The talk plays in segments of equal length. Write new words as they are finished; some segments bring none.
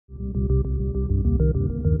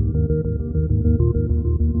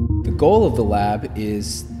goal of the lab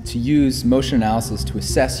is to use motion analysis to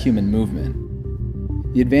assess human movement.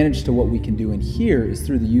 The advantage to what we can do in here is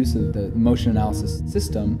through the use of the motion analysis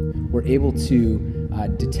system, we're able to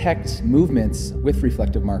detect movements with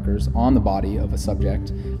reflective markers on the body of a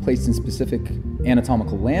subject placed in specific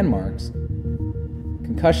anatomical landmarks.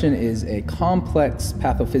 Concussion is a complex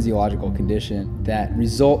pathophysiological condition that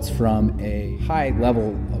results from a high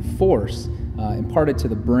level of force imparted to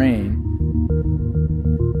the brain.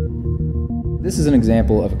 This is an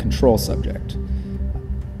example of a control subject.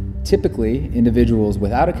 Typically, individuals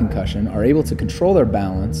without a concussion are able to control their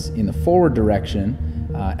balance in the forward direction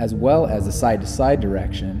as well as the side-to-side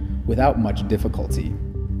direction without much difficulty.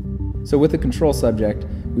 So with a control subject,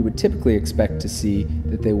 we would typically expect to see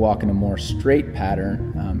that they walk in a more straight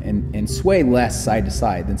pattern and sway less side to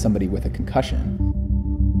side than somebody with a concussion.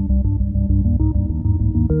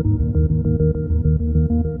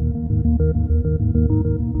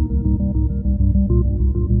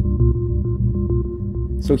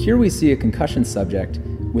 So here we see a concussion subject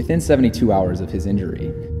within 72 hours of his injury.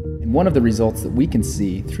 And one of the results that we can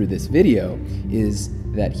see through this video is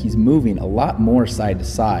that he's moving a lot more side to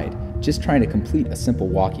side, just trying to complete a simple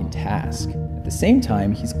walking task. At the same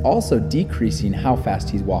time, he's also decreasing how fast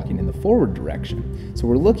he's walking in the forward direction. So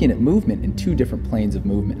we're looking at movement in two different planes of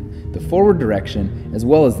movement, the forward direction as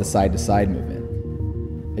well as the side-to-side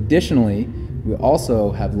movement. Additionally, we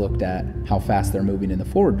also have looked at how fast they're moving in the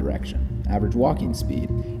forward direction, average walking speed,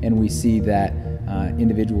 and we see that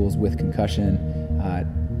individuals with concussion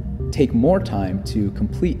take more time to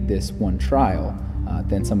complete this one trial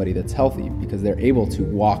than somebody that's healthy, because they're able to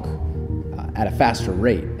walk at a faster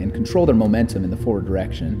rate and control their momentum in the forward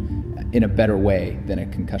direction in a better way than a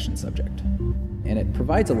concussion subject. And it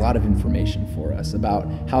provides a lot of information for us about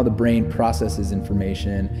how the brain processes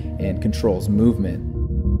information and controls movement.